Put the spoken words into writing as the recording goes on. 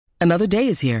Another day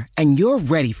is here, and you're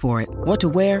ready for it. What to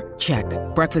wear? Check.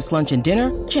 Breakfast, lunch, and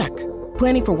dinner? Check.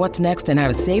 Planning for what's next and how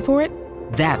to save for it?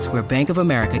 That's where Bank of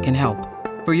America can help.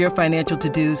 For your financial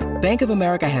to-dos, Bank of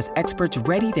America has experts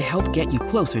ready to help get you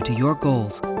closer to your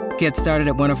goals. Get started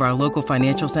at one of our local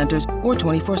financial centers or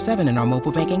 24/7 in our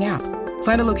mobile banking app.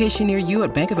 Find a location near you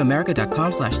at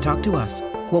bankofamerica.com/talktous.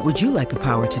 What would you like the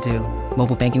power to do?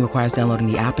 Mobile banking requires downloading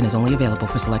the app and is only available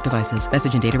for select devices.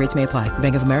 Message and data rates may apply.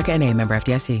 Bank of America N.A., member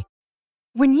FDIC.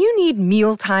 When you need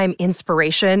mealtime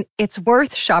inspiration, it's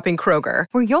worth shopping Kroger,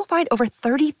 where you'll find over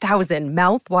 30,000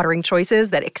 mouth-watering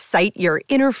choices that excite your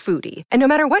inner foodie. And no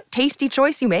matter what tasty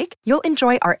choice you make, you'll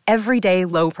enjoy our everyday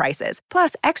low prices,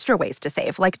 plus extra ways to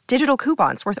save, like digital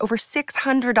coupons worth over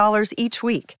 $600 each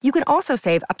week. You can also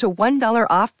save up to $1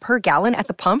 off per gallon at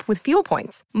the pump with fuel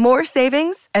points. More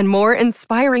savings and more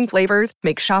inspiring flavors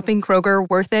make shopping Kroger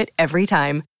worth it every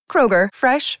time. Kroger,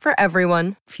 fresh for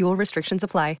everyone. Fuel restrictions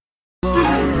apply. The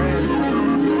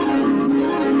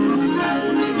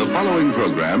following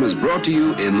program is brought to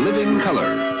you in living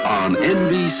color on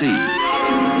NBC.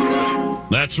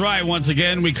 That's right. Once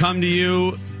again, we come to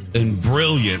you in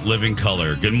brilliant living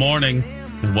color. Good morning,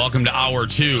 and welcome to Hour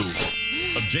 2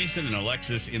 of Jason and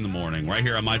Alexis in the Morning, right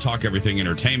here on My Talk Everything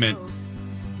Entertainment,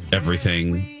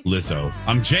 Everything Lizzo.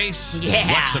 I'm Jace,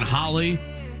 Lex and Holly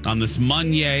on this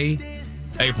Monday,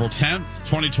 April 10th,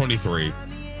 2023.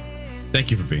 Thank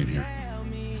you for being here.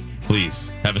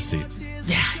 Please have a seat.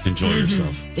 Yeah. Enjoy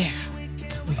yourself. Yeah.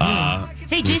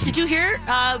 Hey, Jace, did you hear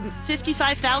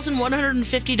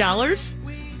 $55,150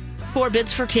 for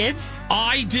Bids for Kids?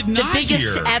 I did not The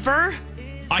biggest hear. ever?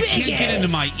 I can't get into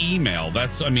my email.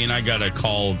 I got to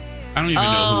call. I don't even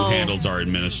know who handles our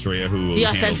administrator. The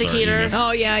authenticator.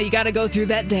 Oh, yeah, you got to go through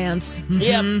that dance.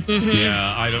 Yep. Mm-hmm.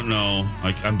 Yeah, I don't know.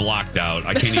 I'm blocked out.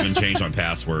 I can't even change my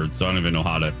password, so I don't even know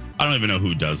how to. I don't even know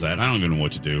who does that. I don't even know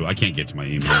what to do. I can't get to my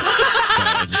email.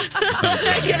 I'm going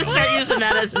to start using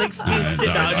that as an excuse.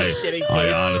 Just kidding.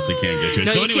 I honestly can't get to it.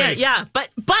 No, so you anyway, can't. Yeah, but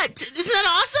isn't that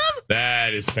awesome?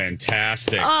 That is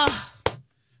fantastic. I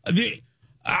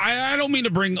don't mean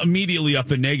to bring immediately up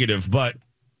the negative, but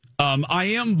I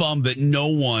am bummed that no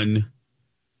one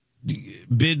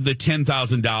bid the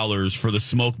 $10,000 for the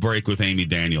smoke break with Amy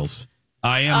Daniels.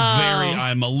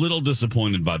 I'm a little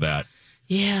disappointed by that.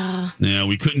 Yeah. Yeah,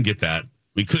 we couldn't get that.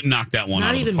 We couldn't knock that one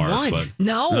out of the park. One. But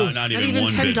not even $10.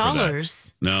 one bid for that.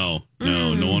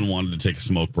 No one wanted to take a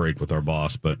smoke break with our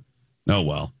boss, but oh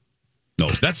well. No,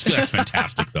 that's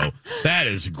fantastic though. That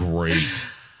is great.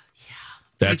 Yeah.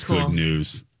 That's cool. Good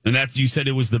news. And you said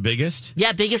it was the biggest?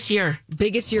 Yeah, biggest year.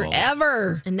 Biggest year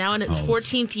ever. And now in its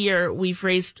 14th year, we've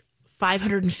raised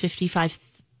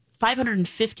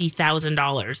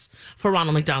 $550,000 for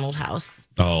Ronald McDonald House.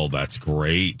 Oh, that's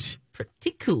great.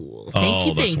 Pretty cool. Thank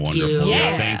you. That's wonderful. You.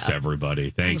 Yeah. Thanks, everybody.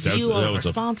 Thanks. All of our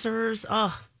sponsors.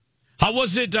 Oh. How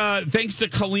was it? Thanks to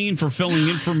Colleen for filling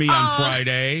in for me on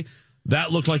Friday.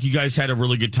 That looked like you guys had a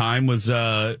really good time. Was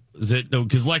it?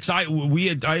 Because Lex, I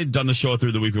had done the show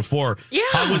through the week before. Yeah.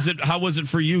 How was it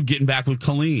for you getting back with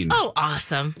Colleen? Oh,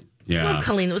 awesome. Yeah. Love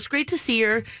Colleen. It was great to see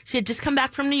her. She had just come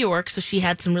back from New York, so she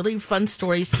had some really fun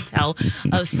stories to tell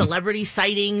of celebrity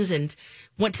sightings and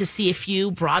went to see a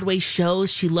few Broadway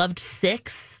shows. She loved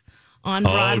Six on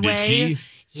Broadway. Did she?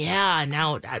 Yeah.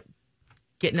 Now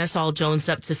getting us all jonesed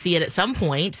up to see it at some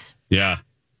point. Yeah.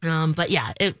 But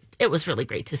yeah, it was really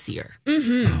great to see her.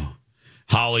 Mm-hmm. Oh.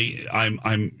 Holly,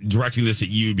 I'm directing this at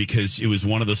you because it was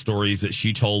one of the stories that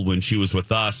she told when she was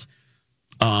with us.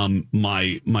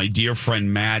 My dear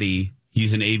friend Maddie,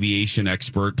 he's an aviation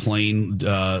expert, plane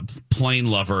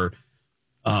lover.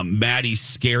 Maddie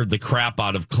scared the crap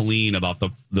out of Colleen about the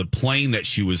plane that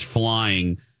she was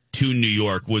flying to New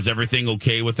York. Was everything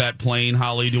okay with that plane,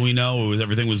 Holly? Do we know? Was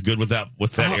everything good with that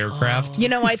aircraft? You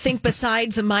know, I think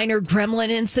besides a minor gremlin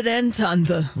incident on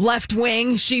the left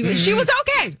wing, she was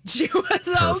okay. She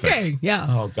was okay. Yeah.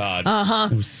 Oh God.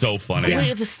 It was so funny. Yeah.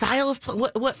 Wait, the style of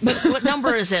what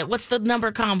number is it? What's the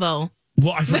number combo?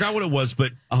 Well, I forgot what it was,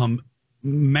 but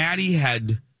Maddie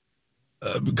had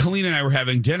Colleen and I were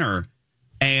having dinner,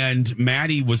 and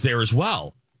Maddie was there as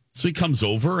well. So he comes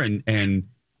over and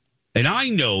I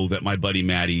know that my buddy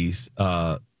Maddie's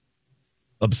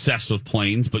obsessed with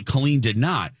planes, but Colleen did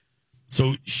not.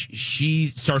 So she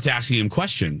starts asking him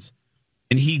questions,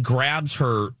 and he grabs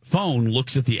her phone,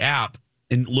 looks at the app,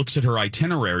 and looks at her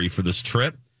itinerary for this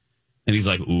trip. And he's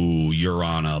like, "Ooh, you're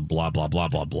on a blah, blah, blah,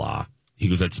 blah, blah." He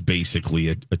goes, "That's basically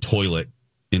a toilet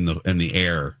in the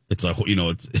air. It's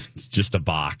it's just a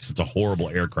box. It's a horrible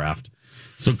aircraft."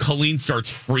 So Colleen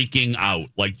starts freaking out,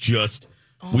 like just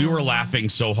We were laughing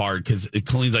so hard because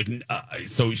Colleen's like,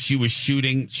 so she was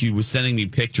sending me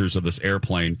pictures of this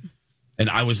airplane. And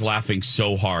I was laughing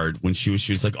so hard when she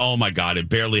was like, oh my God, it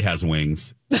barely has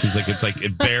wings. She's like,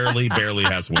 it barely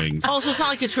has wings. Oh, so it's not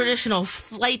like a traditional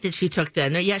flight that she took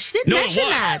then. Yeah, she didn't mention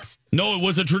that. No, it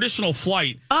was a traditional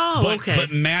flight. Oh, okay.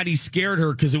 But Maddie scared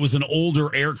her because it was an older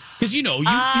because you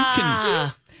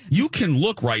can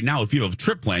look right now if you have a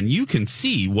trip plan, you can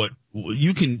see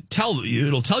you can tell,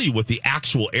 it'll tell you what the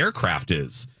actual aircraft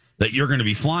is that you're going to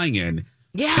be flying in.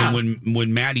 Yeah. And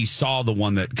when Maddie saw the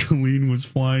one that Colleen was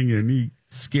flying in, he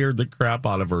scared the crap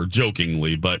out of her,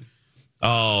 jokingly. But,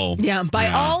 by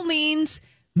all means,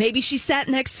 maybe she sat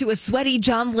next to a sweaty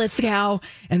John Lithgow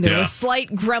and there was slight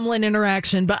gremlin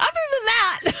interaction. But other than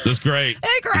that, that's great.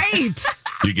 Great.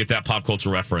 You get that pop culture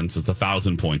reference. It's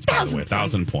 1,000 points, by the way.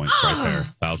 1,000 points right there.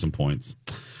 1,000 points.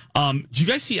 Did you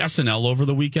guys see SNL over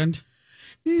the weekend?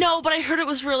 No, but I heard it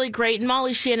was really great. And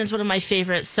Molly Shannon's one of my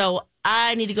favorites. So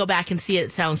I need to go back and see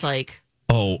it, sounds like.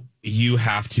 Oh, you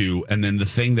have to. And then the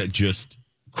thing that just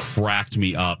cracked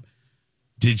me up.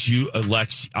 Did you,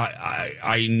 Alex?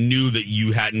 I knew that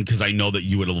you hadn't because I know that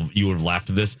you would have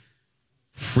laughed at this.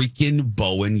 Freaking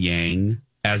Bowen Yang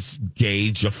as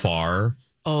gay Jafar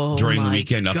during the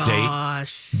weekend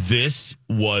update. This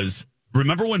was,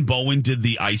 remember when Bowen did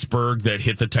the iceberg that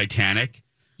hit the Titanic?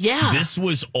 Yeah. This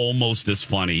was almost as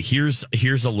funny. Here's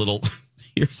a little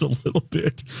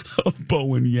bit of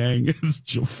Bowen Yang as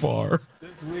Jafar.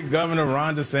 This week, Governor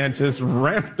Ron DeSantis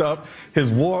ramped up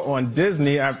his war on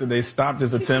Disney after they stopped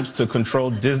his attempts to control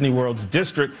Disney World's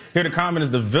district. Here to comment is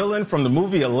the villain from the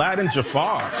movie Aladdin,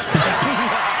 Jafar.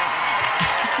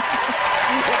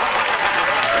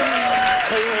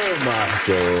 Hello,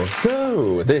 Marshall.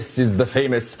 So, this is the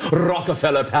famous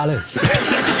Rockefeller Palace.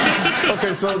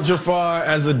 Okay, so Jafar,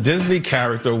 as a Disney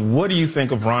character, what do you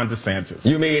think of Ron DeSantis?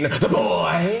 You mean the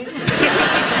boy?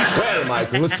 Well,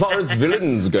 Michael, as far as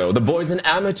villains go, the boy's an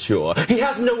amateur. He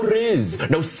has no riz,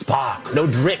 no spark, no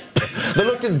drip. The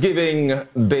look is giving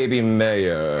Baby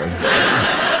Mayor.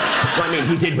 I mean,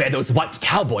 he did wear those white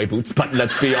cowboy boots, but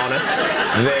let's be honest,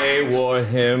 they wore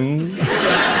him.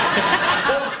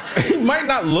 He might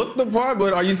not look the part,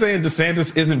 but are you saying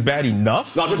DeSantis isn't bad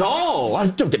enough? Not at all.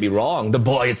 Don't get me wrong. The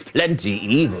boy is plenty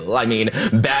evil. I mean,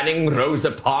 banning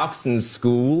Rosa Parks in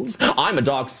schools. I'm a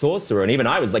dark sorcerer, and even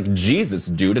I was like, Jesus,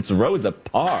 dude, it's Rosa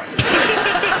Parks.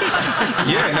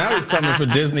 Yeah, now he's coming for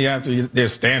Disney after their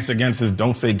stance against his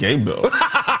Don't Say Gay bill.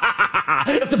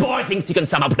 If the boy thinks he can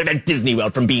somehow prevent Disney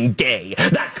World from being gay,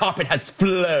 that carpet has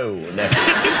flown. You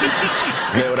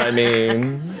know what I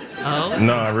mean? Oh?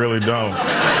 No, I really don't.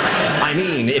 I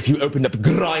mean, if you opened up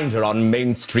Grindr on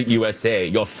Main Street, USA,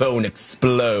 your phone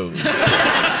explodes.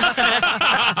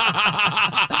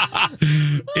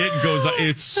 It goes.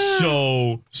 It's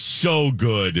so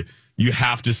good. You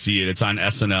have to see it. It's on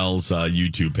SNL's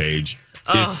YouTube page.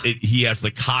 He has the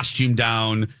costume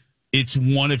down. It's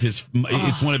one of his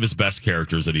best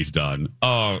characters that he's done.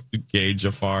 Oh, gay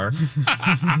Jafar.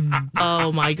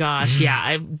 Oh my gosh. Yeah,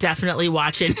 I'm definitely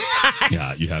watching that.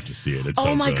 Yeah, you have to see it. It's oh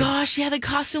so my good. gosh. Yeah, the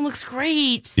costume looks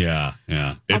great. Yeah.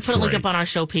 I'll put a link up on our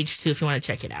show page too if you want to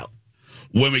check it out.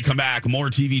 When we come back, more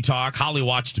TV talk. Holly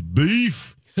watched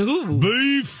Beef. Ooh.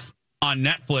 Beef on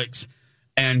Netflix.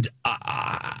 And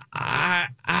I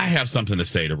have something to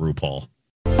say to RuPaul.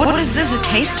 What is this, a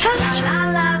taste test?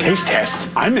 Taste test?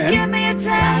 I'm in.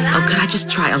 Oh, could I just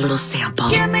try a little sample?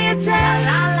 Just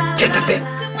a bit.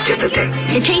 Just a taste.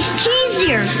 It tastes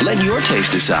cheesier. Let your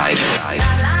taste decide.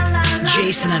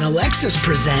 Jason and Alexis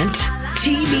present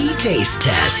TV Taste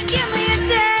Test.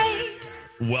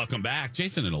 Welcome back.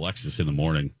 Jason and Alexis in the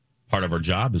morning. Part of our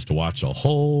job is to watch a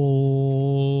whole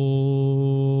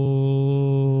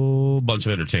bunch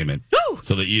of entertainment. Woo!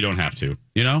 So that you don't have to,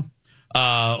 you know?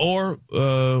 Or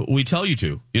we tell you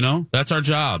to, you know? That's our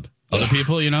job. Other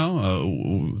people, you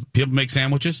know, people make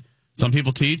sandwiches. Some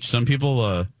people teach. Some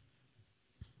people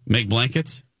make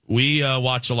blankets. We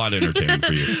watch a lot of entertainment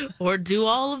for you. Or do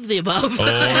all of the above. Or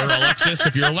Alexis,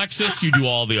 if you're Alexis, you do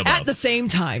all the above. At the same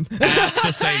time. At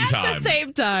the same time. At the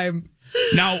same time.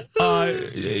 Now,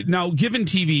 given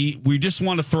TV, we just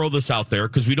want to throw this out there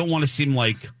because we don't want to seem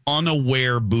like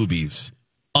unaware boobies.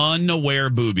 Unaware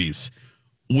boobies.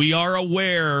 We are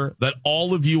aware that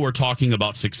all of you are talking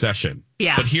about Succession.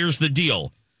 Yeah. But here's the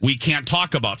deal. We can't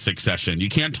talk about Succession. You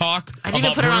can't talk I about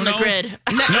didn't put Bruno. her on the grid.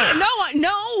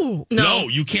 No,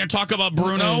 you can't talk about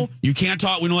Bruno. You can't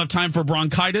talk. We don't have time for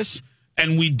bronchitis.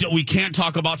 And we can't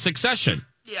talk about Succession.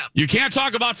 Yeah. You can't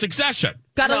talk about Succession.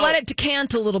 Got to let it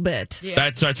decant a little bit. Yeah.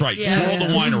 That's right. Yeah. Swirl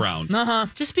the wine around.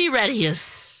 Just be ready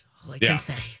is all I can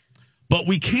say. But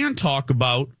we can talk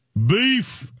about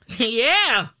beef.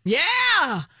 Yeah.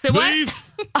 Yeah. Say what?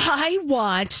 Beef. I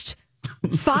watched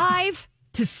 5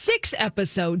 to 6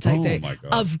 episodes, I think,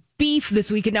 of Beef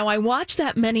this week. And now I watched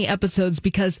that many episodes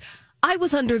because I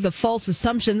was under the false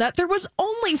assumption that there was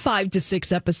only 5 to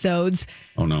 6 episodes.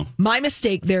 Oh, no. My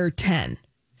mistake, there are 10.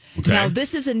 Okay. Now,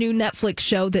 this is a new Netflix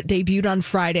show that debuted on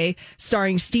Friday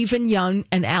starring Stephen Yeun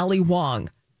and Ali Wong.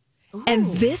 Ooh.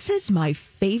 And this is my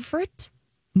favorite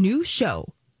new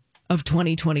show of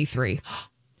 2023. Wow.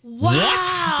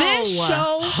 What? This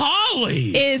show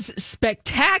Holly is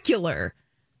spectacular.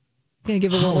 I'm going to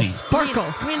give it a little sparkle.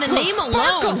 I mean, the name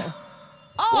alone.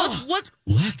 Oh, what?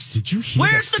 Lex, did you hear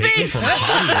Where's that the statement beef? from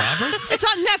Holly Roberts? It's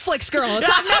on Netflix, girl. It's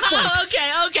on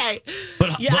Netflix. Okay. But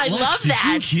I Lex, love that.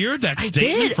 Did you hear that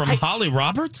statement from Holly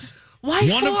Roberts? Why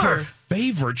One of her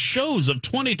favorite shows of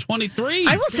 2023.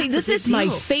 I will say this is my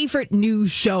favorite new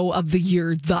show of the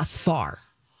year thus far.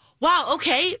 Wow,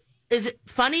 okay. Is it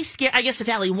funny, scary? I guess if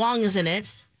Ali Wong is in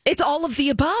it. It's all of the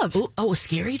above. Oh,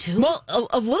 scary too? Well,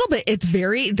 a little bit.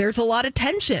 There's a lot of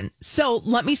tension. So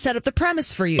let me set up the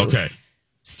premise for you. Okay.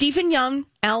 Stephen Yeun,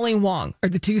 Ali Wong are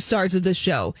the two stars of this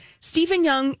show. Stephen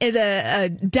Yeun is a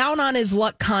down on his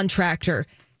luck contractor,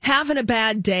 having a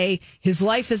bad day. His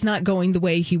life is not going the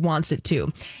way he wants it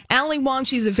to. Ali Wong,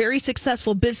 she's a very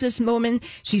successful businesswoman.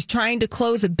 She's trying to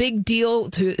close a big deal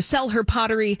to sell her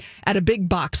pottery at a big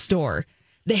box store.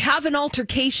 They have an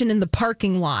altercation in the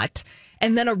parking lot,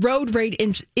 and then a road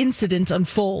rage incident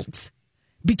unfolds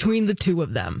between the two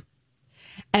of them.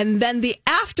 And then the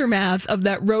aftermath of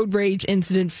that road rage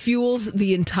incident fuels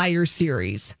the entire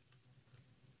series.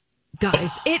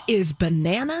 Guys, it is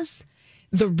bananas.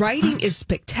 The writing is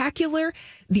spectacular.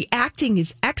 The acting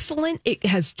is excellent. It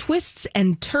has twists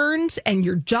and turns, and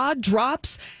your jaw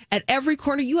drops at every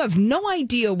corner. You have no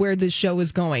idea where this show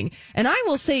is going. And I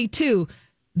will say, too,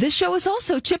 this show is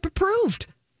also Chip approved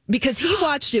because he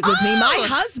watched it with me. My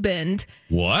husband.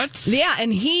 What? Yeah,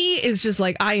 and he is just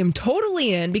like, I am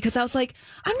totally in because I was like,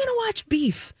 I'm going to watch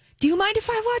Beef. Do you mind if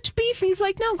I watch Beef? And he's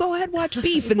like, no, go ahead, watch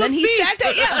Beef. And then he sat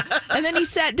down, and then he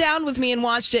sat down with me and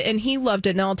watched it, and he loved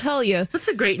it. And I'll tell you, that's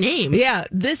a great name. Yeah,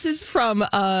 this is from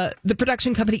the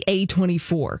production company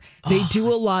A24. They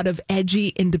do a lot of edgy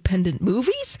independent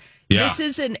movies. Yeah. This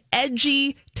is an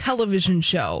edgy television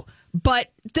show, but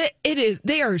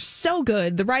they are so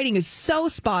good. The writing is so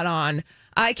spot on.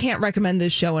 I can't recommend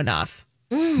this show enough.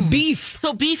 Beef.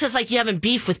 So Beef is like you having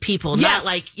beef with people, not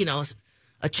like,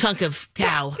 a chunk of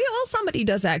cow. Yeah, well, somebody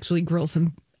does actually grill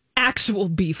some actual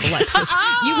beef, Alexis.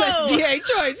 USDA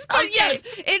choice. But yes,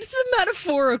 it's the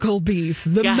metaphorical beef.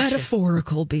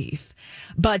 Metaphorical beef.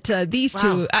 But these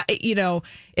two,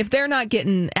 if they're not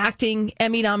getting acting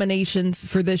Emmy nominations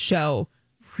for this show,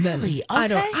 then I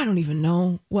don't even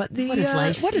know what is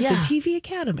life. What is the TV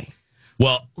Academy?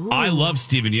 Well, I love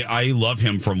Steven. I love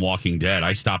him from Walking Dead.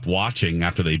 I stopped watching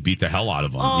after they beat the hell out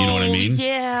of him. You know what I mean?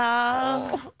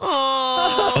 Yeah.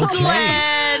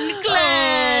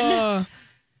 Glenn.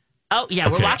 Oh, yeah,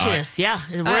 we're watching this. Yeah,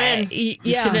 we're in.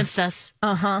 You've convinced us.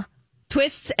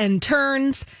 Twists and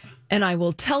turns. And I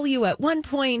will tell you at one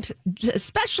point,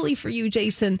 especially for you,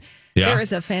 Jason, there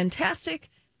is a fantastic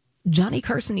Johnny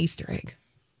Carson Easter egg.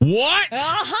 What?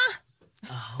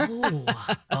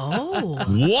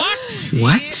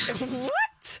 What?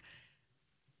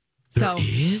 There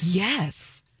is?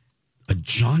 Yes. A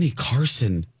Johnny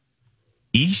Carson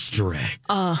Easter egg.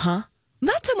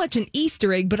 Not so much an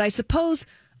Easter egg, but I suppose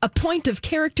a point of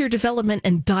character development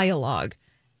and dialogue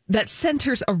that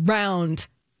centers around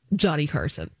Johnny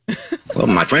Carson. Well,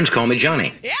 my friends call me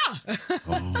Johnny. Yeah.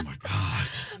 Oh, my God.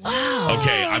 Wow.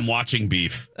 Okay, I'm watching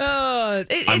Beef.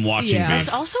 I'm watching Beef.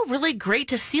 It's also really great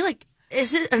to see,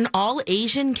 is it an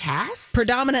all-Asian cast?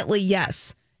 Predominantly,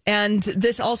 yes. And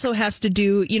this also has to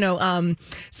do,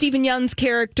 Stephen Yeun's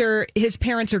character, his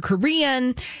parents are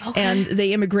Korean, and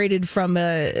they immigrated from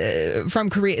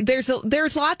Korea. There's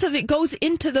lots of it goes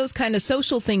into those kind of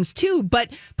social things, too.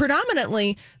 But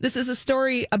predominantly, this is a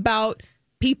story about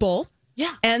people,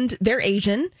 and they're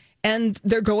Asian, and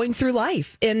they're going through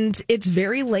life, and it's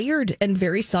very layered and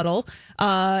very subtle,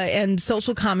 and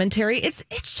social commentary. It's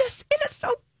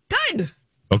so good.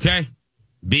 Okay,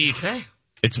 Beef. Okay.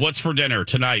 It's What's for Dinner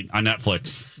tonight on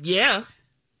Netflix. Yeah.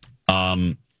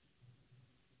 More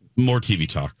TV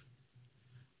talk.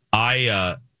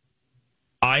 I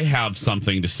have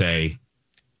something to say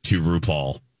to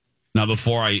RuPaul. Now,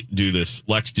 before I do this,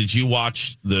 Lex, did you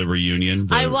watch the reunion?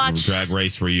 I watched Drag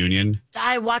Race reunion.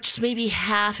 I watched maybe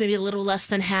half, maybe a little less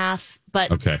than half.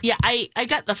 But yeah, I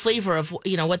got the flavor of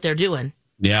what they're doing.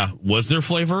 Yeah, was there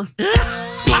flavor? Well,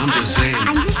 I'm just saying.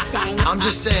 I'm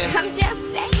just saying.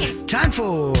 Time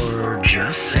for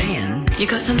Just Saying. You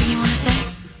got something you want to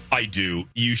say? I do.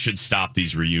 You should stop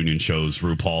these reunion shows,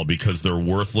 RuPaul, because they're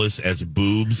worthless as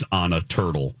boobs on a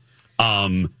turtle.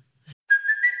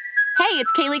 Hey,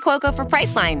 it's Kaylee Cuoco for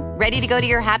Priceline. Ready to go to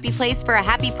your happy place for a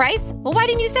happy price? Well, why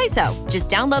didn't you say so? Just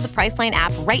download the Priceline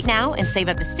app right now and save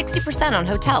up to 60% on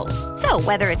hotels. So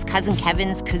whether it's Cousin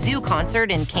Kevin's Kazoo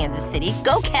Concert in Kansas City,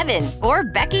 go Kevin, or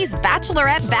Becky's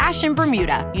Bachelorette Bash in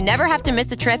Bermuda, you never have to miss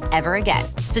a trip ever again.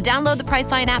 So download the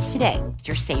Priceline app today.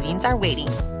 Your savings are waiting.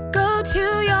 Go to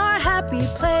your happy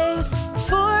place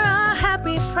for a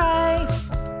happy price.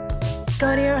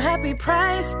 Go to your happy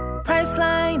price,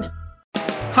 Priceline.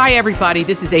 Hi, everybody.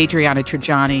 This is Adriana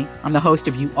Trajani. I'm the host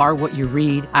of You Are What You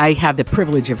Read. I have the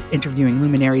privilege of interviewing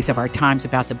luminaries of our times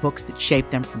about the books that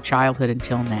shaped them from childhood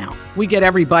until now. We get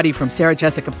everybody from Sarah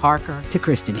Jessica Parker to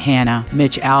Kristen Hanna,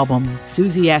 Mitch Albom,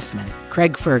 Susie Essman,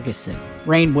 Craig Ferguson,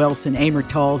 Rainn Wilson, Amor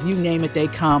Tolls, you name it, they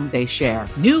come, they share.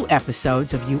 New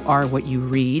episodes of You Are What You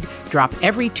Read drop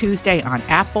every Tuesday on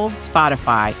Apple,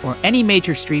 Spotify, or any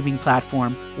major streaming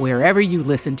platform wherever you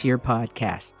listen to your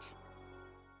podcasts.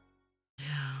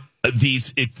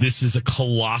 This is a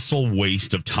colossal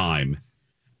waste of time,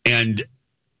 and it's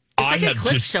like a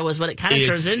clip show is what it kind of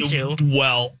turns into.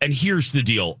 Well, and here's the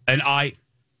deal, and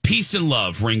peace and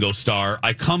love, Ringo Starr.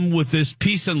 I come with this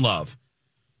peace and love.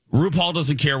 RuPaul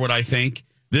doesn't care what I think.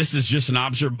 This is just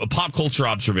a pop culture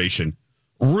observation.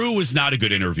 Ru is not a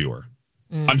good interviewer.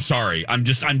 I'm sorry. I'm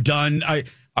done.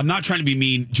 I'm not trying to be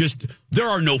mean. Just there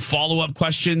are no follow-up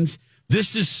questions.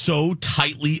 This is so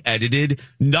tightly edited.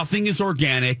 Nothing is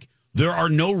organic. There are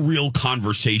no real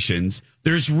conversations.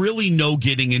 There's really no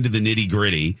getting into the nitty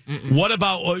gritty. What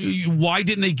about why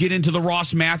didn't they get into the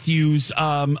Ross Matthews S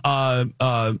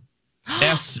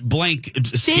blank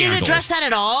scandal? They didn't address that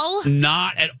at all?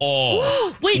 Not at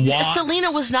all. Wait, Selena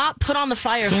was not put on the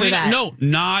fire for that? No,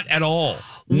 not at all.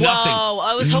 Whoa, Nothing.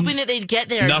 I was hoping that they'd get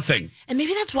there. Nothing. And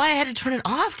maybe that's why I had to turn it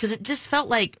off, because it just felt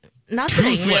like nothing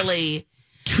really.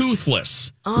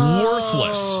 Toothless.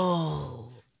 Worthless.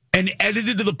 And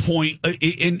edited to the point that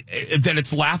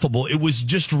it's laughable. It was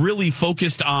just really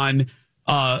focused on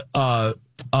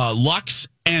Lux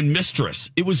and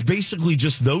Mistress. It was basically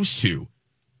just those two.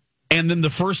 And then the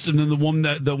one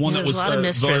that was a lot of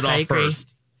Mistress, I agree.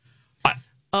 First.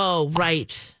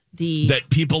 Right. That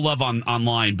people love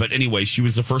online. But anyway, she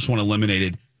was the first one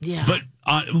eliminated. Yeah. But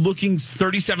looking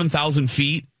 37,000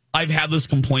 feet, I've had this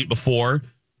complaint before.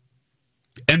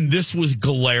 And this was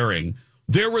glaring.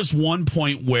 There was one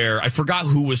point where I forgot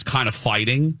who was kind of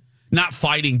not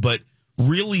fighting, but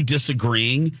really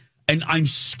disagreeing. And I'm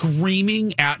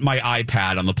screaming at my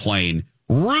iPad on the plane,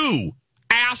 Ru,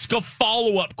 ask a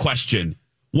follow-up question.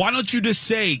 Why don't you just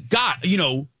say, God,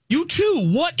 you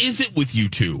two, what is it with you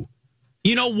two?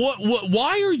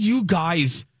 Why are you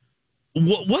guys,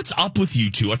 what's up with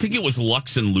you two? I think it was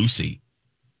Lux and Lucy.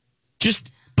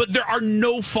 But there are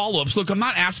no follow-ups. Look, I'm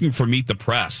not asking for Meet the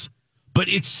Press, but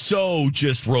it's so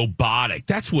just robotic.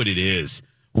 That's what it is.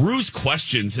 Ru's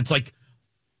questions, it's like,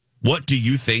 what do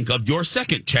you think of your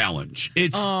second challenge?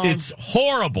 It's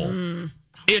horrible.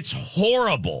 It's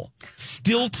horrible.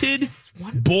 Stilted,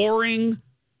 boring,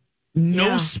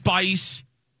 no spice.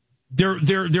 They're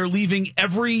leaving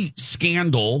every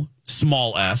scandal,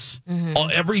 small s,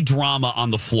 every drama on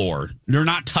the floor. They're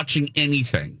not touching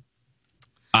anything.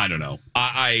 I don't know.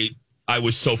 I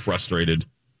was so frustrated.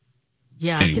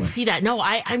 Yeah, anyway. I can see that. No,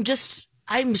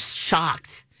 I'm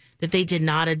shocked that they did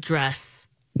not address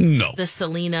the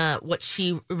Selena, what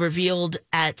she revealed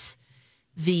at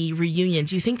the reunion.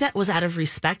 Do you think that was out of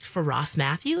respect for Ross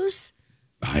Matthews?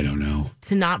 I don't know.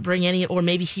 To not bring any, or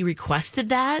maybe he requested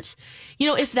that?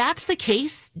 If that's the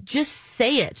case, just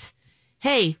say it.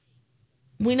 Hey,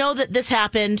 we know that this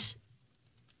happened.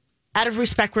 Out of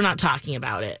respect, we're not talking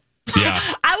about it. Yeah.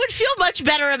 I would feel much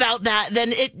better about that than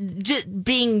it just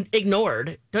being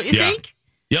ignored. Don't you think?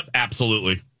 Yep,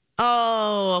 absolutely.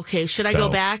 Oh, okay. Should I go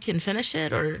back and finish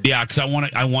it, or? Yeah, because I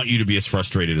want you to be as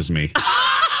frustrated as me.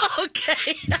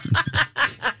 Okay.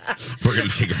 We're gonna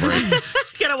take a break.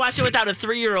 Gotta watch it without a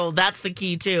 3-year-old. That's the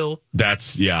key too.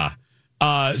 That's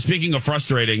speaking of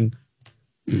frustrating,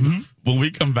 when we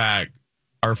come back,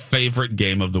 our favorite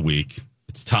game of the week.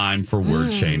 It's time for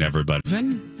Word Chain, everybody.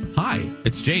 Hi,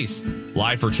 it's Jace,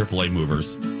 live for AAA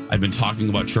Movers. I've been talking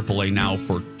about AAA now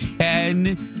for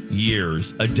 10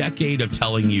 years, a decade of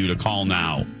telling you to call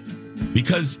now.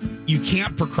 Because you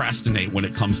can't procrastinate when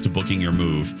it comes to booking your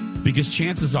move. Because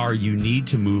chances are you need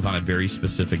to move on a very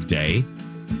specific day,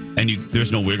 and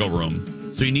there's no wiggle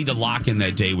room. So you need to lock in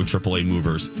that day with AAA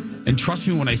Movers. And trust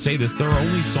me when I say this, there are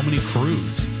only so many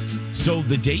crews. So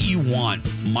the date you want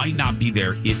might not be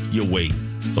there if you wait.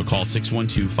 So call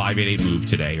 612-588-MOVE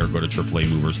today or go to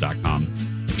AAAmovers.com.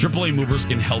 AAA Movers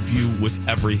can help you with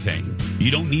everything.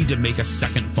 You don't need to make a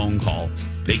second phone call.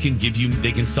 They can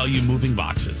sell you moving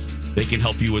boxes. They can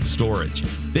help you with storage.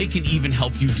 They can even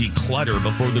help you declutter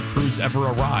before the crews ever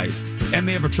arrive. And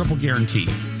they have a triple guarantee: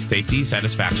 safety,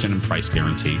 satisfaction, and price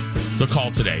guarantee. So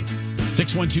call today.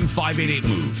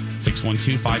 612-588-MOVE.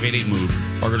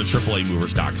 612-588-MOVE. Or go to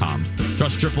AAAmovers.com.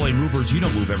 Trust AAA Movers. You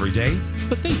don't move every day,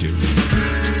 but they do.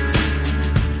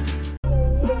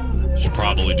 Should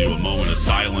probably do a moment of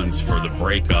silence for the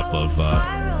breakup of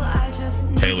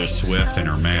Taylor Swift and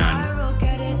her man.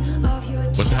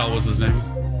 What the hell was his name?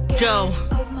 Joe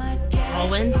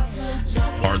Alwyn.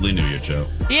 Hardly knew you, Joe.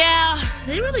 Yeah,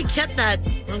 they really kept that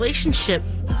relationship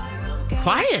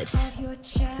quiet.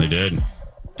 They did.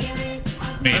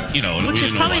 I mean, you know, which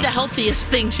is probably the healthiest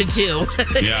thing to do.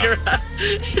 Yeah.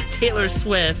 Taylor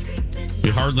Swift. We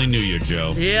hardly knew you,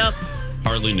 Joe. Yep.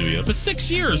 Hardly knew you. But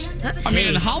 6 years. I mean,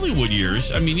 in Hollywood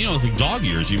years, I mean, you know, it's like dog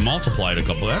years. You multiplied a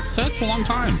couple. That's a long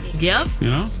time. Yep. You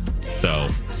know? So.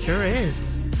 Sure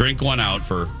is. Drink one out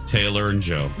for Taylor and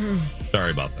Joe. Sorry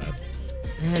about that.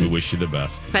 And we wish you the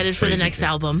best. Excited for the next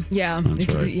album. Yeah. That's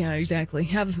right. Yeah, exactly.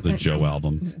 Have the Joe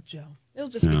album. Joe. It'll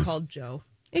just be called Joe.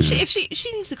 If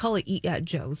she needs to call it Eat at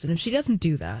Joe's, and if she doesn't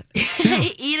do that,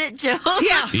 Eat at Joe's.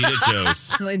 Yeah, Eat at Joe's.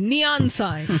 Like neon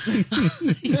sign.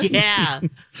 Yeah.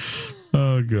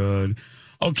 Oh God.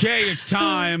 Okay, it's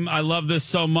time. I love this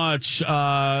so much.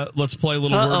 Let's play a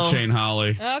little word chain,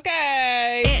 Holly.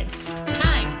 Okay. It's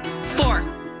time for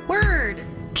Word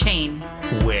Chain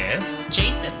with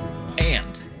Jason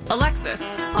and Alexis.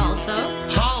 Also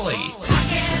Holly.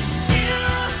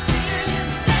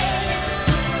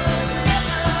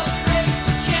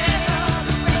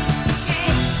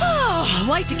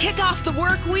 Like to kick off the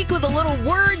work week with a little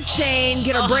word chain,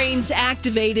 get our brains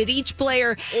activated. Each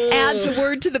player adds a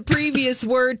word to the previous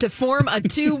word to form a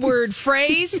 2-word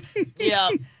phrase.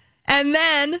 Yep. And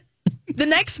then the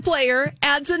next player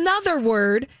adds another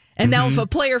word. And now if a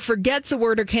player forgets a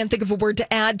word or can't think of a word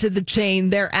to add to the chain,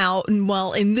 they're out. And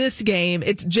well, in this game,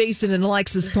 it's Jason and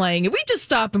Alexis playing. And we just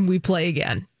stop and we play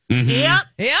again. Yep.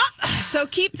 So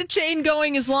keep the chain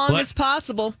going as long as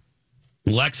possible.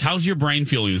 Lex, how's your brain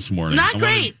feeling this morning? Not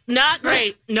great. Not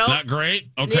great. No. Not great?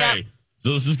 Okay. Yep.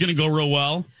 So this is going to go real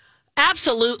well?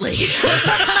 Absolutely. Okay.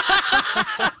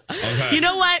 You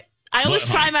know what? I always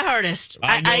try my hardest.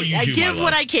 I give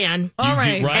what I can. All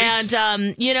right.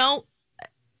 And, you know,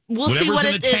 we'll see what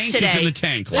it is today. Is in the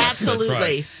tank. Lex.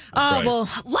 Absolutely. That's right. Well,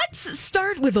 let's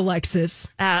start with Alexis.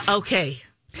 Okay.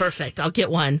 Perfect. I'll get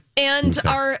one. And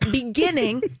our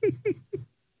beginning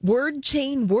word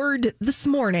chain word this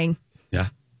morning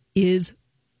is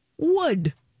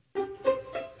wood.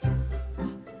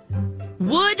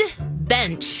 Wood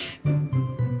bench.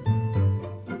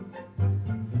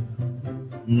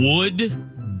 Wood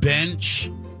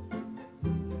bench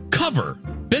cover.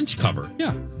 Bench cover.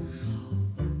 Yeah.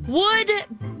 Wood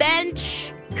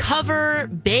bench cover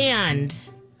band.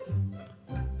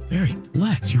 Very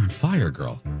Lex, you're on fire,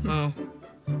 girl. Oh.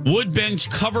 Wood bench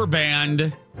cover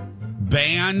band.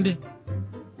 Band.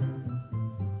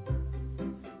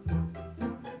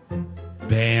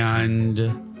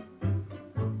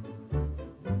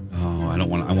 Oh, I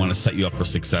want to set you up for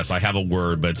success. I have a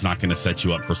word, but it's not going to set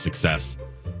you up for success.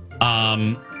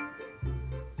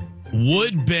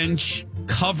 Wood bench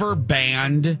cover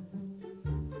band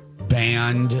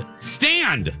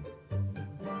stand.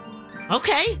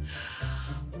 Okay.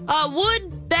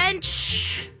 Wood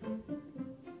bench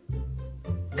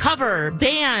cover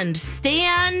band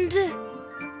stand.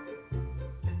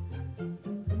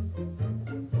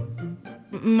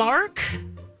 Mark?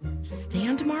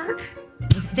 Stand mark?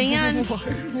 Stand.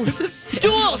 What's a stand?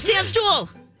 Stool. Stand stool.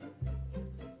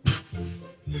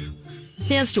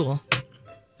 Stand stool.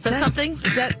 Is that something?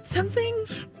 Is that something?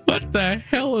 What the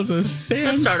hell is a stand?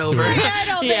 Let's start over. Yeah, I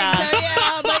don't think so.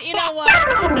 Yeah, but you know what?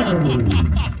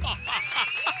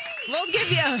 We'll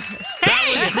give you. That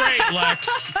was great,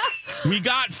 Lex. We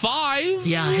got 5.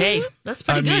 Yeah, hey, that's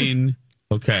pretty good. I mean,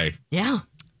 okay. Yeah.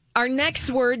 Our next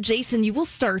word, Jason, you will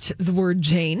start the word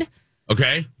Jane.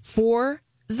 Okay. For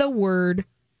the word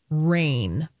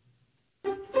rain.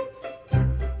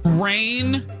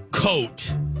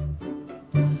 Raincoat.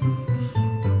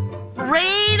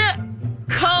 Raincoat.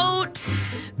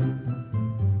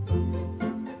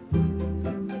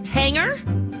 Hanger.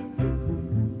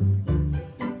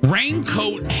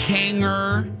 Raincoat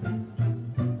hanger.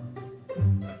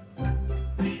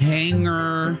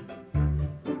 Hanger.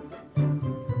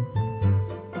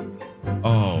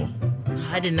 Oh.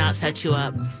 I did not set you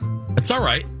up. It's all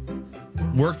right.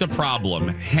 Work the problem.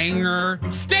 Hanger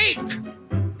steak.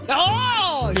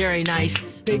 Oh! Very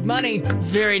nice. Big money.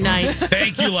 Very nice.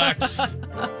 Thank you, Lex.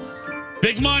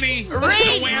 Big money. No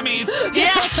whammies.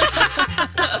 Yeah.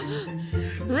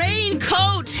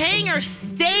 Raincoat, hanger,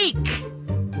 steak,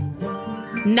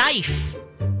 knife.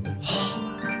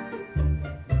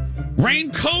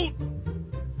 Raincoat,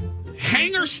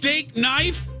 hanger, steak,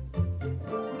 knife,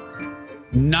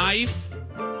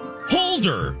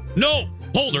 holder. No,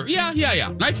 holder.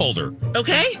 Yeah. Knife holder.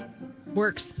 Okay.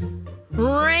 Works.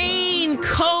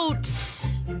 Raincoat,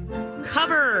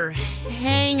 cover,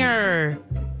 hanger.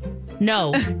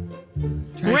 No.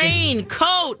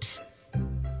 Raincoat.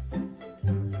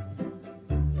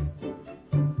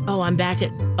 Oh, I'm back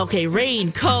at. Okay,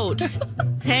 raincoat,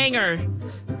 hanger.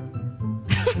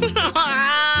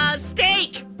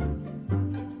 Steak.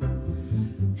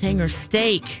 Hanger,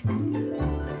 steak.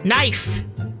 Knife.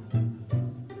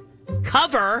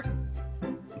 Cover.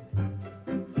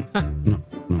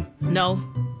 No.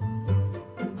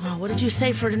 Oh, what did you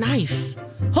say for the knife?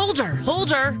 Holder.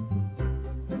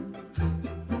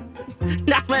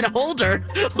 Now I'm at a holder.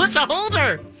 What's a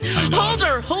holder?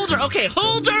 Holder. Okay,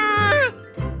 holder.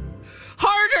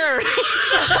 Harder.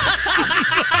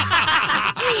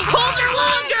 Holder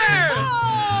longer.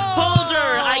 Holder.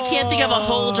 I can't think of a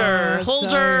holder.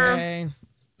 Holder. Okay.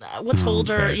 What's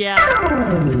holder? Okay. Yeah.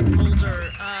 Holder.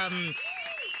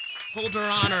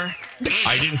 Holder honor.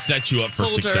 I didn't set you up for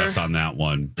Holder. success on that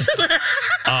one.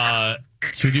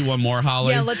 Should we do one more,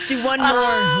 Holly? Yeah, let's do one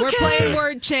more. We're playing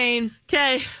word chain.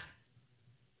 Okay.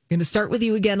 Going to start with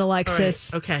you again,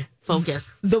 Alexis. Right. Okay.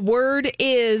 Focus. The word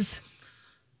is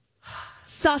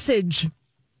sausage.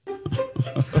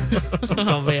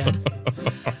 Oh, man.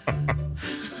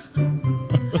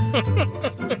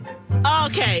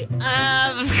 Okay.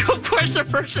 Of course, the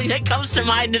first thing that comes to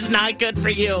mind is not good for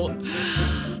you.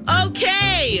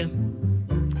 Okay.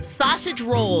 Sausage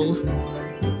roll.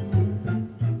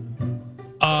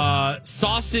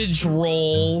 Sausage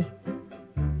roll.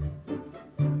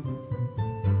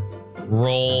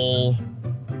 Roll.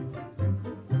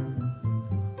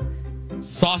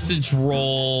 Sausage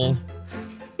roll.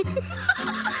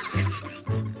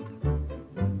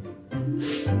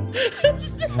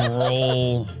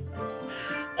 Roll.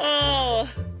 Oh.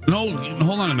 No,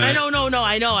 hold on a minute. I don't know. No,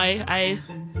 I know. I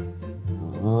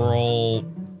roll.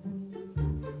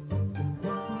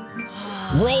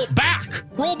 Roll back.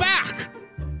 Roll back.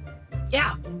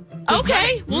 Yeah.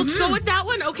 Okay. Well, let's go with that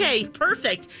one. Okay.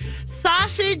 Perfect.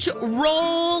 Sausage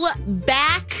roll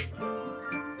back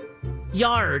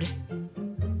yard.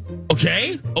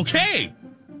 Okay.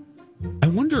 I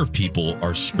wonder if people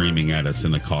are screaming at us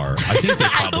in the car. I think they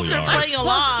probably they're are. playing along.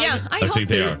 Well, yeah, I think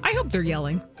they are. I hope they're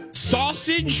yelling.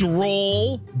 Sausage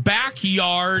roll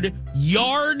backyard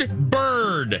yard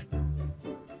bird.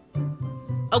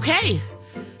 Okay.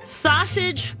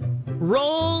 Sausage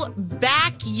roll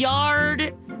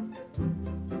backyard.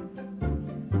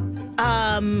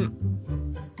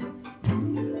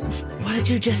 What did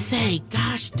you just say?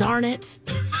 Gosh darn it.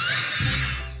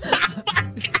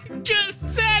 Just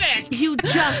said it. You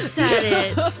just said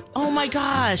it. Oh my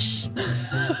gosh.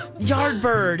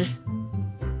 Yardbird.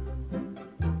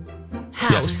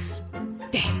 House.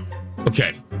 Yes.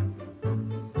 Okay.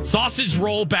 Sausage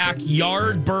roll back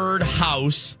yard bird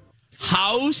house.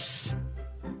 House.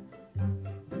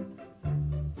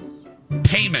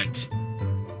 Payment.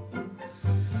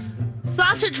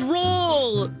 Sausage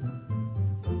roll.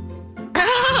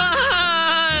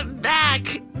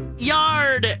 Back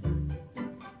yard.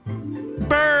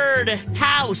 Bird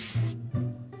house.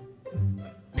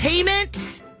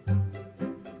 Payment.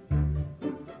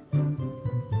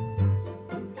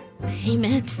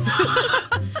 Payment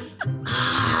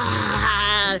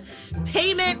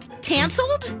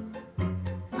canceled?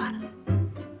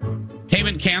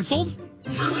 Payment canceled?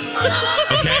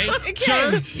 Okay.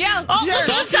 Sure. Yeah, Oh, sure.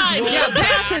 this time.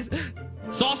 Passes.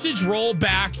 Sausage roll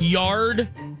back yard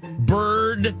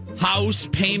bird house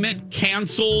payment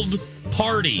canceled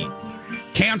party.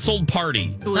 Canceled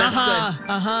party. Ooh, that's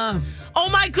good. Oh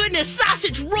my goodness,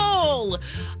 sausage roll.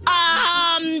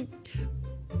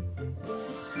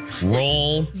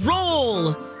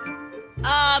 Roll.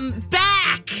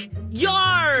 Back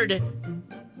yard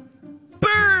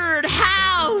bird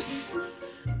house.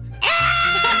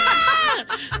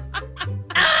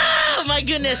 Oh my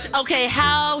goodness. Okay,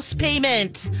 house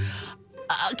payment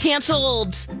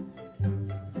canceled.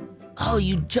 Oh,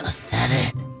 you just said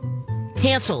it.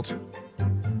 Canceled.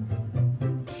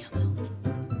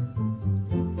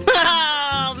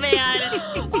 Oh man.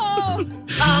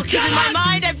 Oh, because in my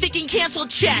mind I'm thinking canceled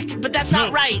check, but that's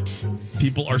not right.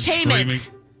 People are Payment.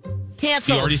 screaming.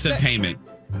 Canceled. You already said payment.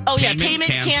 Oh yeah, payment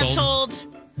canceled.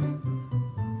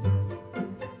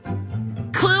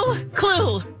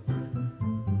 clue.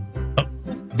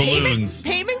 Balloons.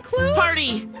 Payment clue?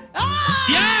 Party.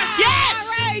 Yes! Yes!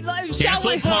 All right.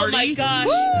 Cancel party. Oh, my gosh.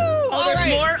 Woo! Oh, there's All right.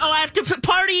 more? Oh, I have to put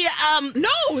party.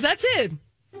 No, that's it.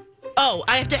 Oh,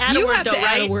 I have to add You a word, have though, to add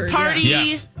right? a word, Party.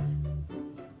 Yes.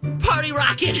 Party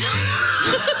rockin'.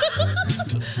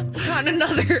 On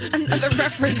another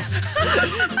reference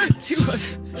to a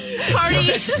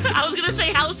Party. I was going to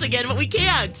say house again, but we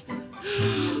can't.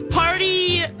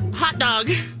 Party hot dog.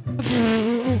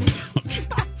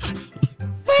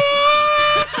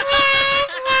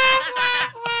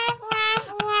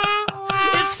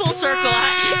 It's full circle,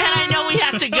 and I know we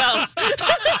have to go.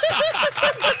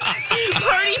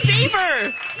 Party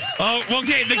favor. Oh,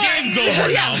 okay. The game's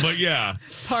over now, but yeah.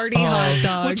 party hot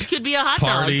dog. Which could be a hot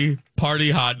dog.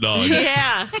 Party hot dog.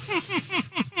 Yeah.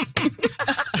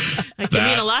 That could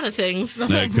mean a lot of things.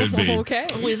 That could be. Okay.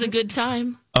 Always a good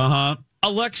time.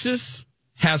 Alexis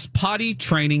has potty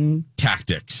training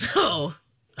tactics. Oh,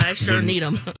 I sure need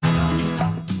them.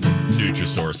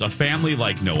 Nutrisource, a family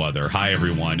like no other. Hi,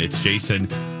 everyone. It's Jason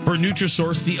for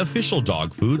Nutrisource, the official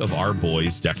dog food of our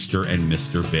boys, Dexter and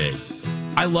Mr. Big.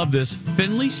 I love this.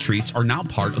 Finley's treats are now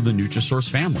part of the Nutrisource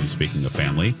family. Speaking of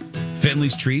family,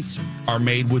 Finley's treats are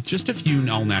made with just a few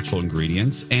all-natural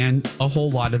ingredients and a whole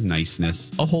lot of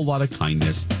niceness, a whole lot of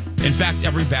kindness. In fact,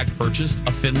 every bag purchased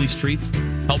of Finley's treats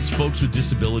helps folks with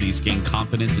disabilities gain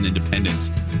confidence and independence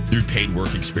through paid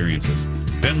work experiences.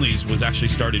 Finley's was actually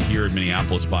started here in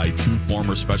Minneapolis by two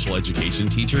former special education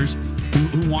teachers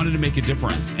who wanted to make a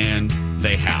difference, and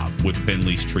they have with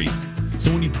Finley's treats. So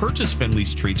when you purchase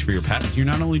Finley's treats for your pets, you're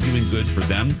not only doing good for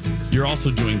them, you're also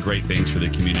doing great things for the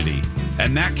community.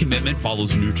 And that commitment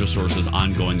follows Nutrisource's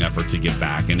ongoing effort to give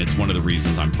back, and it's one of the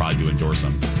reasons I'm proud to endorse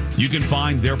them. You can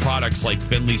find their products like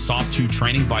Finley's Soft Chew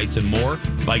Training Bites and more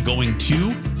by going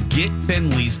to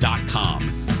getfinleys.com.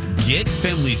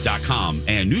 Getfinleys.com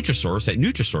and Nutrisource at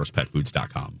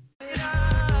NutrisourcePetFoods.com.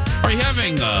 Are you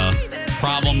having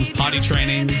problems potty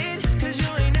training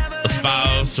a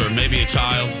spouse or maybe a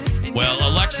child? Well,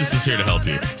 Alexis is here to help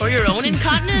you. Or your own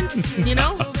incontinence, you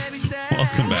know?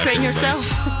 Welcome back. Train everybody. yourself.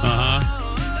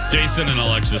 Jason and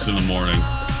Alexis in the morning.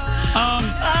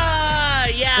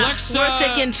 Yeah. Alexa. We're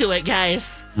thick into it,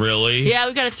 guys. Really? Yeah,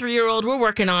 we've got a 3-year-old. We're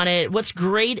working on it. What's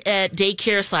great at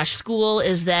daycare/school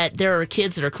is that there are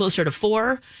kids that are closer to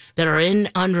 4 that are in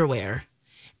underwear.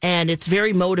 And it's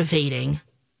very motivating.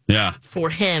 Yeah. For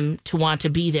him to want to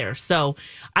be there. So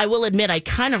I will admit I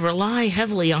kind of rely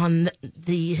heavily on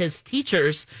his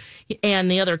teachers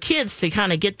and the other kids to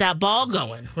kind of get that ball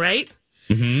going, right?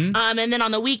 Mm-hmm. And then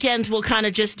on the weekends we'll kind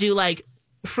of just do like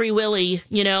Free Willy,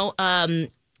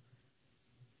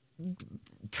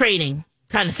 training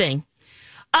kind of thing,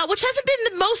 which hasn't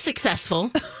been the most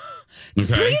successful.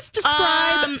 Okay. Please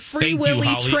describe Free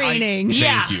Willy training.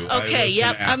 Yeah. Thank you. Okay.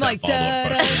 Yep. I'm like,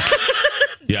 yeah.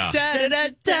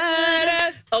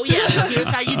 Oh, yeah. So here's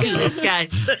how you do this,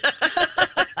 guys.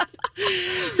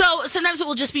 So sometimes it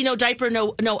will just be no diaper,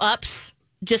 no ups,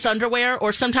 just underwear,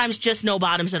 or sometimes just no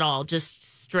bottoms at all,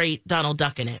 just straight Donald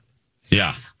Duck in it.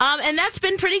 Yeah. And that's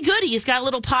been pretty good. He's got a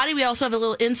little potty. We also have a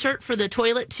little insert for the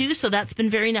toilet, too. So that's been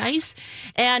very nice.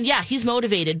 And yeah, he's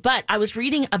motivated. But I was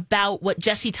reading about what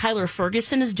Jesse Tyler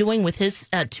Ferguson is doing with his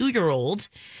 2-year-old,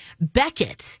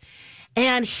 Beckett.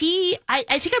 And I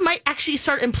think I might actually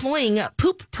start employing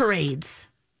poop parades,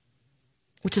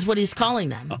 which is what he's calling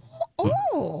them.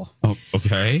 Oh,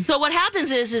 okay. So what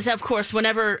happens is of course,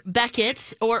 whenever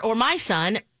Beckett or my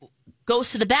son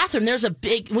goes to the bathroom,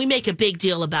 we make a big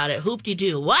deal about it.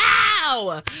 Hoop-de-doo.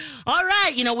 Wow. All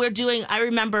right. I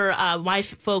remember my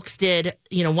folks did,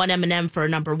 1 M&M for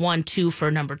number 1, 2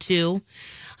 for number 2.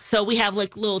 So we have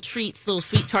like little treats, little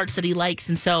sweet tarts that he likes.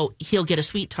 And so he'll get a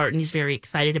sweet tart and he's very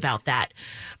excited about that.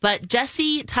 But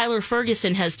Jesse Tyler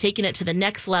Ferguson has taken it to the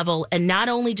next level. And not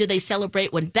only do they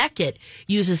celebrate when Beckett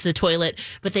uses the toilet,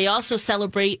 but they also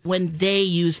celebrate when they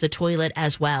use the toilet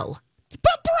as well. It's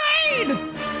poop parade!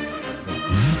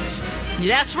 What?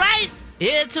 That's right.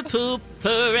 It's a poop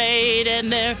parade and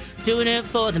they're doing it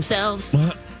for themselves.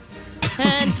 What?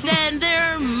 And then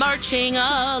they're marching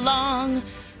along.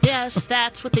 Yes,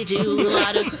 that's what they do. A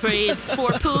lot of parades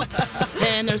for poop.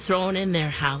 And they're thrown in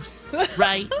their house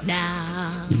right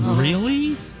now.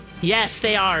 Really? Yes,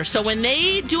 they are. So when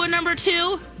they do a number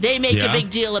 2, they make a big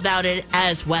deal about it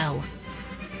as well.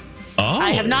 Oh.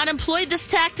 I have not employed this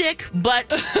tactic,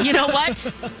 but you know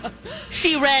what?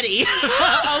 She ready.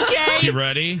 Okay? She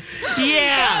ready?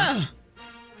 Yeah.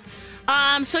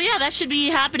 So yeah, that should be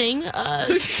happening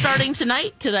starting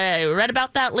tonight because I read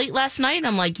about that late last night. And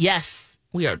I'm like, yes.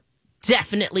 We are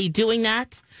definitely doing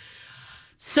that.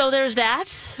 So there's that.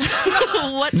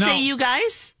 What say you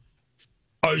guys?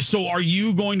 So are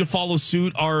you going to follow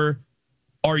suit? Are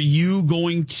you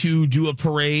going to do a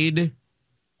parade?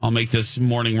 I'll make this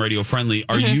morning radio friendly.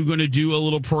 Are you going to do a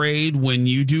little parade when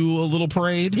you do a little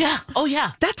parade? Yeah. Oh,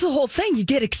 yeah. That's the whole thing. You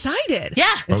get excited.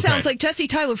 Yeah. It sounds like Jesse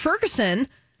Tyler Ferguson.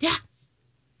 Yeah.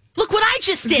 Look what I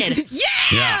just did. Yeah.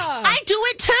 I do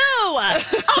it too.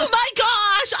 Oh, my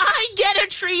gosh. I get a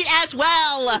treat as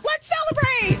well. Let's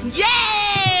celebrate.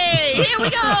 Yay. Here we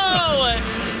go.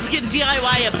 You can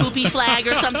DIY a poopy flag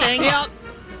or something. Yep.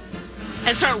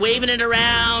 And start waving it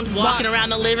around, walking around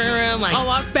the living room. I'll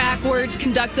walk backwards,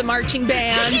 conduct the marching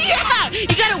band. Yeah! You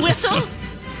got to whistle?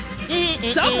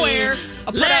 Somewhere.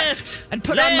 I'd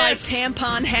put on my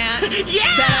tampon hat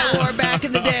that I wore back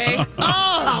in the day. Oh,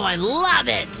 I love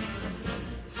it.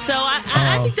 So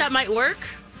I think that might work.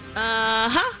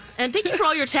 And thank you for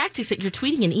all your tactics that you're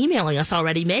tweeting and emailing us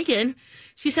already, Megan.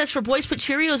 She says, for boys put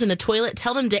Cheerios in the toilet,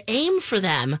 tell them to aim for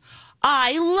them.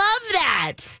 I love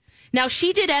that. Now,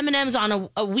 she did M&M's on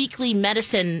a weekly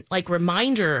medicine,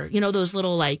 reminder, those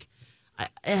little,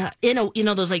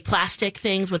 those, plastic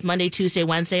things with Monday, Tuesday,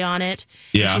 Wednesday on it.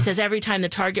 Yeah. And she says every time the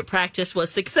target practice was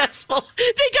successful,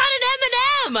 they got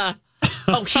an M&M.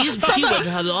 Oh, he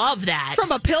would love that.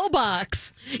 From a pill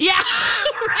box. Yeah,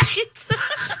 right.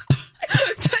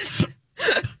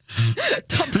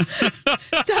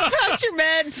 Dump out your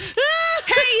meds.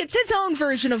 Hey, it's his own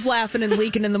version of laughing and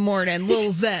leaking in the morning.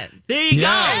 Lil Zen. There you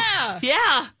go.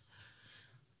 Yeah.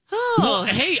 Oh. Well,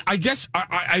 hey, I guess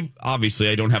I obviously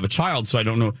I don't have a child, so I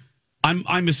don't know.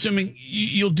 I'm assuming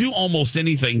you'll do almost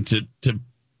anything to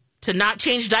not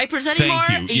change diapers anymore.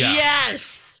 Thank you.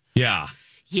 Yes. Yeah.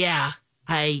 Yeah.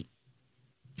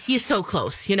 He's so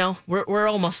close. We're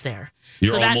almost there.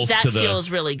 You're so almost that to the. That feels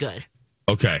really good.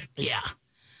 Okay. Yeah.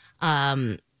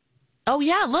 Oh,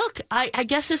 yeah, look, I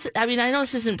guess this, I know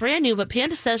this isn't brand new, but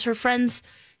Panda says her friend's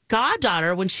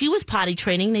goddaughter, when she was potty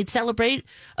training, they'd celebrate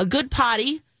a good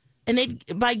potty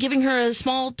by giving her a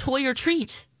small toy or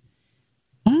treat.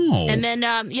 Oh. And then,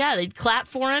 they'd clap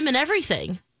for him and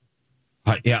everything.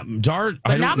 Dart,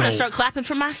 but now I'm going to start clapping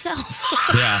for myself.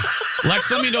 Yeah.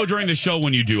 Lex, let me know during the show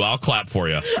when you do. I'll clap for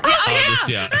you.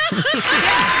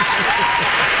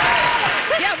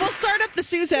 Yeah, we'll start up the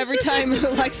Sousa every time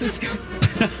Alexis goes.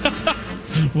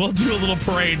 We'll do a little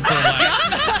parade for Lex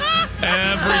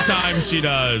every time she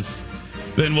does.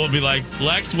 Then we'll be like,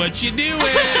 Lex, what you doing? Is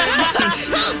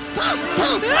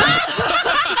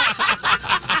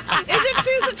it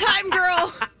Sousa time,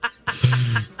 girl?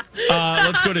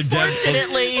 Let's go to Deb.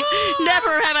 Fortunately,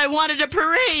 never have I wanted a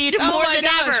parade more than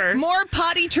ever. More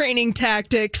potty training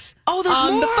tactics. Oh, there's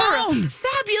on more. The phone.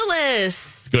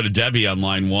 Fabulous. Let's go to Debbie on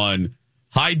line 1.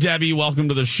 Hi, Debbie. Welcome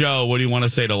to the show. What do you want to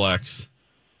say to Lex?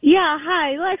 Yeah,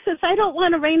 hi, Alexis. I don't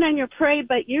want to rain on your parade,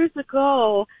 but years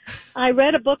ago, I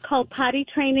read a book called Potty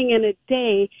Training in a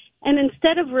Day, and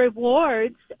instead of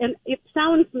rewards, and it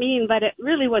sounds mean, but it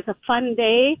really was a fun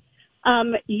day,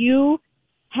 you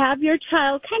have your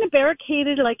child kind of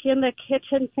barricaded like in the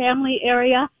kitchen family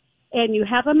area, and you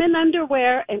have them in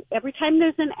underwear, and every time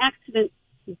there's an accident,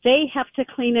 they have to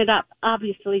clean it up.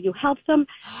 Obviously, you help them,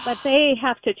 but they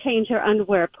have to change their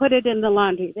underwear, put it in the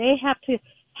laundry. They have to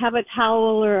have a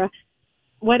towel or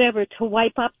whatever to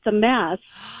wipe up the mess.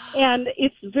 And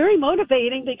it's very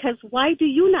motivating because why do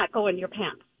you not go in your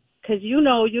pants? Because you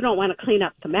know you don't want to clean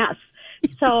up the mess.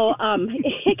 So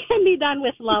it can be done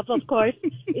with love, of course.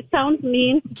 It sounds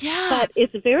mean, but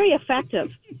it's very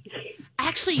effective.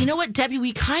 Actually, you know what, Debbie?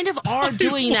 We kind of are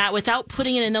doing that without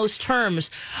putting it in those terms.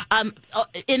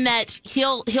 In that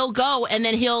he'll go and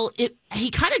then he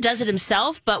kind of does it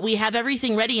himself, but we have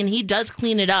everything ready and he does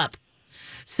clean it up.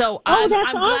 So I'm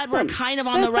glad we're kind of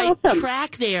on the right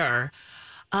track there.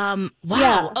 Wow.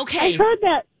 Yeah. Okay.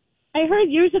 I heard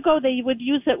years ago they would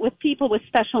use it with people with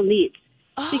special needs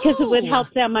because it would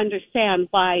help them understand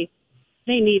why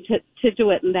they need to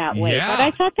do it in that way. Yeah. But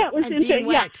I thought that was And interesting.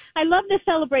 being Yeah, wet. I love the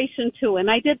celebration too, and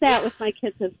I did that with my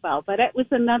kids as well. But it was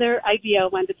another idea I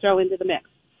wanted to throw into the mix.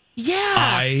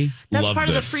 Yeah, that's love part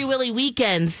of the this. Free Willy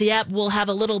weekends. Yeah, we'll have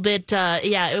a little bit.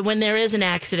 When there is an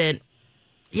accident.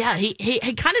 Yeah, he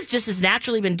kind of just has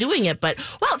naturally been doing it, but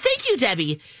well, thank you,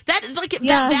 Debbie. That validates.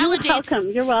 You're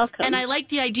welcome. You're welcome. And I like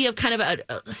the idea of kind of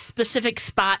a specific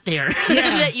spot there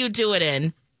that you do it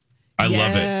in. I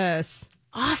love it. Yes.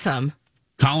 Awesome.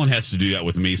 Colin has to do that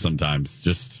with me sometimes,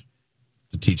 just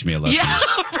to teach me a lesson. Yeah,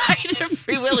 right.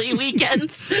 Free Willy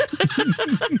weekends.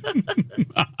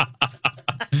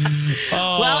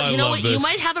 Well, you know what? You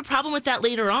might have a problem with that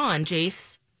later on,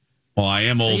 Jace. Well, I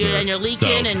am older. And you're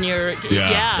leaking and you're...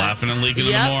 laughing and leaking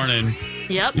in the morning.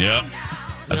 Yep.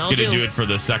 That's going to do it for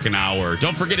the second hour.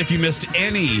 Don't forget, if you missed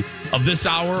any of this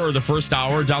hour or the first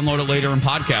hour, download it later in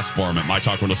podcast form at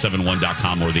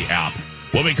mytalk1071.com or the app.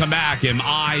 When we come back, am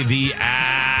I the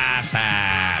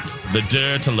asshat? The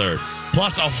dirt alert.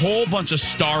 Plus a whole bunch of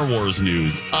Star Wars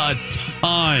news. A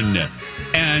ton.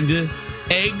 And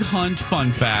egg hunt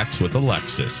fun facts with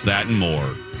Alexis. That and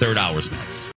more. Third hour's next.